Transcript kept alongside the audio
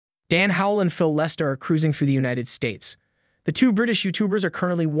Dan Howell and Phil Lester are cruising through the United States. The two British YouTubers are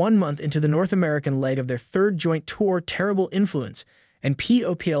currently 1 month into the North American leg of their third joint tour, Terrible Influence, and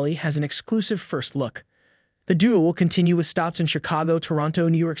POPLE has an exclusive first look. The duo will continue with stops in Chicago, Toronto,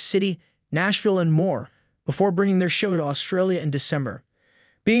 New York City, Nashville, and more, before bringing their show to Australia in December.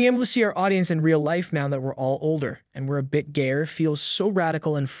 Being able to see our audience in real life now that we're all older and we're a bit gayer feels so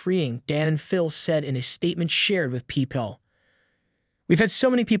radical and freeing, Dan and Phil said in a statement shared with POPLE. We've had so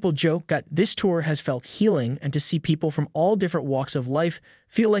many people joke that this tour has felt healing, and to see people from all different walks of life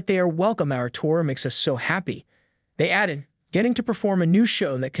feel like they are welcome at our tour makes us so happy. They added, getting to perform a new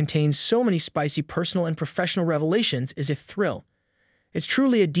show that contains so many spicy personal and professional revelations is a thrill. It's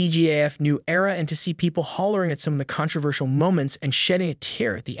truly a DGAF new era, and to see people hollering at some of the controversial moments and shedding a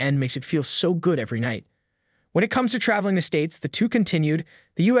tear at the end makes it feel so good every night. When it comes to traveling the States, the two continued,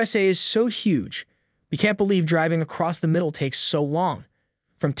 the USA is so huge. We can't believe driving across the middle takes so long.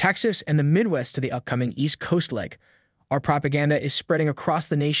 From Texas and the Midwest to the upcoming East Coast leg, our propaganda is spreading across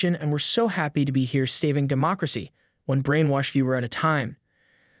the nation, and we're so happy to be here saving democracy, one brainwashed viewer at a time.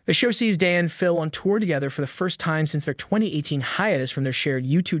 The show sees Dan and Phil on tour together for the first time since their 2018 hiatus from their shared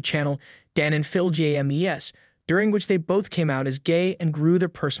YouTube channel, Dan and Phil JMES, during which they both came out as gay and grew their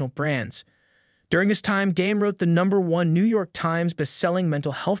personal brands. During this time, Dan wrote the #1 New York Times best-selling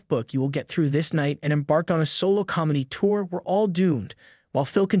mental health book, You Will Get Through This Night, and embarked on a solo comedy tour, We're All Doomed, while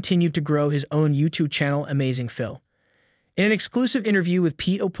Phil continued to grow his own YouTube channel, Amazing Phil. In an exclusive interview with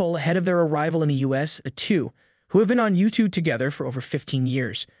POPLE ahead of their arrival in the US, the two, who have been on YouTube together for over 15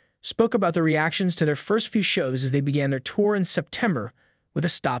 years, spoke about the reactions to their first few shows as they began their tour in September with a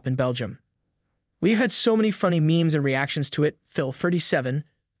stop in Belgium. "We've had so many funny memes and reactions to it," Phil, 37,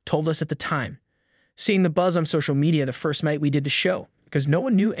 told us at the time. "Seeing the buzz on social media the first night we did the show, because no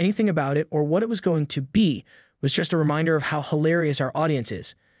one knew anything about it or what it was going to be, was just a reminder of how hilarious our audience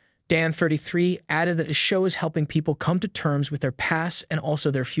is." Dan, 33, added that the show is helping people come to terms with their past and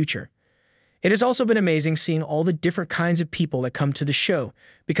also their future. "It has also been amazing seeing all the different kinds of people that come to the show,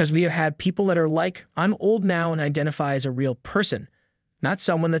 because we have had people that are like, I'm old now and identify as a real person, not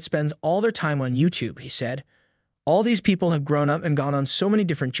someone that spends all their time on YouTube," he said. "All these people have grown up and gone on so many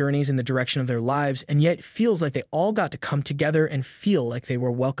different journeys in the direction of their lives, and yet it feels like they all got to come together and feel like they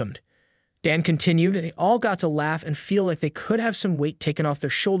were welcomed." Dan continued, "They all got to laugh and feel like they could have some weight taken off their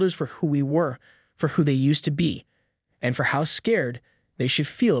shoulders for who we were, for who they used to be, and for how scared they should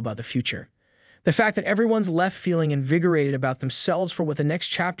feel about the future. The fact that everyone's left feeling invigorated about themselves for what the next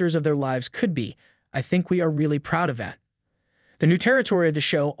chapters of their lives could be, I think we are really proud of that." The new territory of the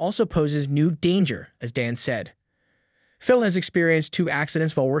show also poses new danger, as Dan said. Phil has experienced 2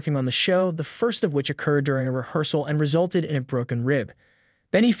 accidents while working on the show, the first of which occurred during a rehearsal and resulted in a broken rib.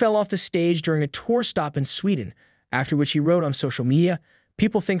 Then he fell off the stage during a tour stop in Sweden, after which he wrote on social media,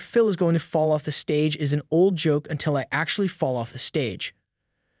 "People think Phil is going to fall off the stage is an old joke until I actually fall off the stage.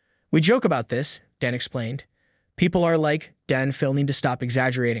 We joke about this," Dan explained. "People are like, Dan and Phil need to stop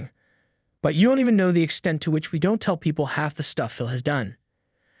exaggerating. But you don't even know the extent to which we don't tell people half the stuff Phil has done.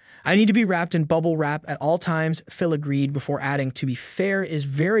 I need to be wrapped in bubble wrap at all times," Phil agreed before adding, "To be fair, it is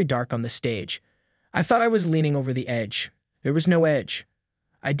very dark on the stage. I thought I was leaning over the edge. There was no edge.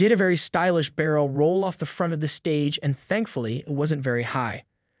 I did a very stylish barrel roll off the front of the stage, and thankfully it wasn't very high."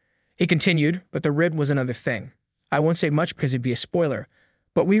 He continued, "But the rib was another thing. I won't say much because it'd be a spoiler,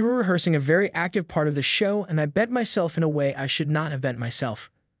 but we were rehearsing a very active part of the show, and I bent myself in a way I should not have bent myself."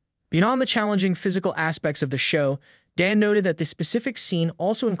 Beyond the challenging physical aspects of the show, Dan noted that this specific scene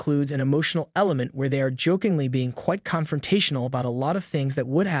also includes an emotional element where they are jokingly being quite confrontational about a lot of things that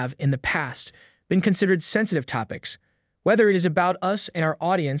would have, in the past, been considered sensitive topics, whether it is about us and our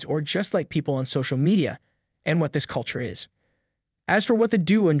audience or just like people on social media, and what this culture is. As for what the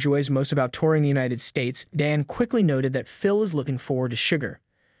duo enjoys most about touring the United States, Dan quickly noted that Phil is looking forward to sugar.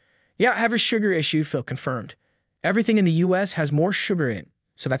 "Yeah, I have a sugar issue," Phil confirmed. "Everything in the US has more sugar in it,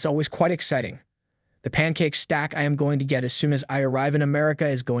 so that's always quite exciting. The pancake stack I am going to get as soon as I arrive in America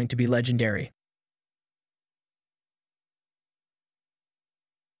is going to be legendary."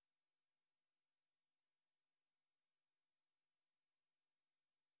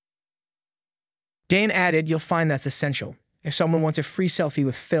 Dan added, "You'll find that's essential. If someone wants a free selfie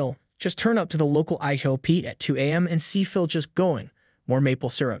with Phil, just turn up to the local IHOP at 2 a.m. and see Phil just going. More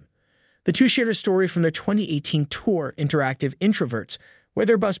maple syrup." The two shared a story from their 2018 tour, Interactive Introverts, where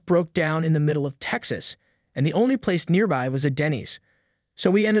their bus broke down in the middle of Texas, and the only place nearby was a Denny's.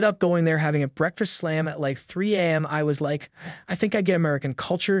 "So we ended up going there having a breakfast slam at like 3 a.m. I was like, I think I get American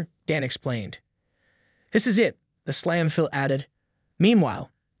culture," Dan explained. "This is it, the slam," Phil added.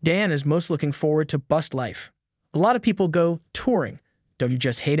 Meanwhile, Dan is most looking forward to bus life. "A lot of people go touring. Don't you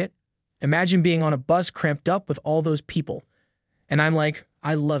just hate it? Imagine being on a bus cramped up with all those people. And I'm like,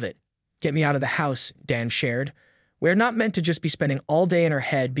 I love it. Get me out of the house, Dan shared. We are not meant to just be spending all day in our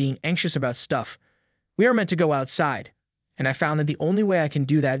head being anxious about stuff. We are meant to go outside. And I found that the only way I can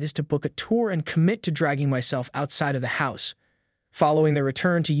do that is to book a tour and commit to dragging myself outside of the house. Following their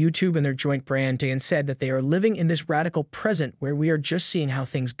return to YouTube and their joint brand, Dan said that they are living in this radical present where we are just seeing how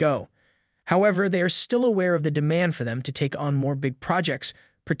things go. However, they are still aware of the demand for them to take on more big projects,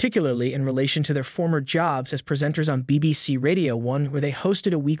 particularly in relation to their former jobs as presenters on BBC Radio 1, where they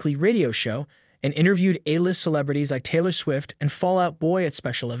hosted a weekly radio show and interviewed A-list celebrities like Taylor Swift and Fall Out Boy at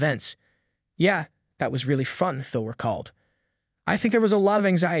special events. Yeah, that was really fun, Phil recalled. I think there was a lot of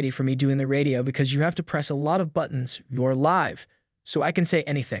anxiety for me doing the radio because you have to press a lot of buttons. You're live, so I can say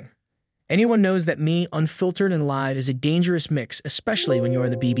anything. Anyone knows that me, unfiltered and live, is a dangerous mix, especially when you're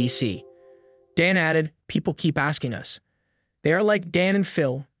the BBC. Dan added, people keep asking us. They are like, Dan and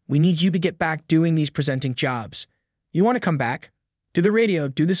Phil, we need you to get back doing these presenting jobs. You want to come back? Do the radio,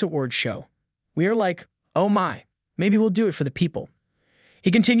 do this awards show. We are like, oh my, maybe we'll do it for the people.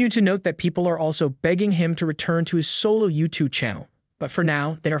 He continued to note that people are also begging him to return to his solo YouTube channel, but for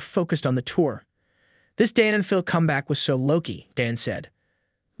now, they are focused on the tour. This Dan and Phil comeback was so low-key, Dan said.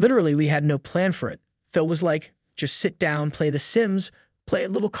 Literally, we had no plan for it. Phil was like, just sit down, play The Sims, play a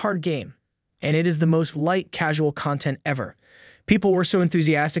little card game. And it is the most light, casual content ever. People were so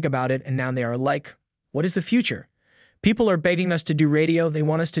enthusiastic about it, and now they are like, what is the future? People are begging us to do radio, they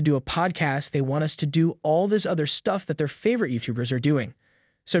want us to do a podcast, they want us to do all this other stuff that their favorite YouTubers are doing.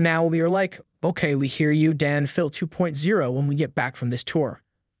 So now we are like, okay, we hear you, Dan, Phil 2.0 when we get back from this tour.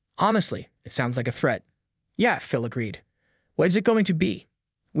 Honestly, it sounds like a threat. Yeah, Phil agreed. What is it going to be?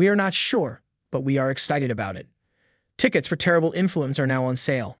 We are not sure, but we are excited about it. Tickets for Terrible Influence are now on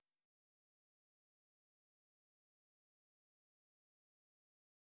sale.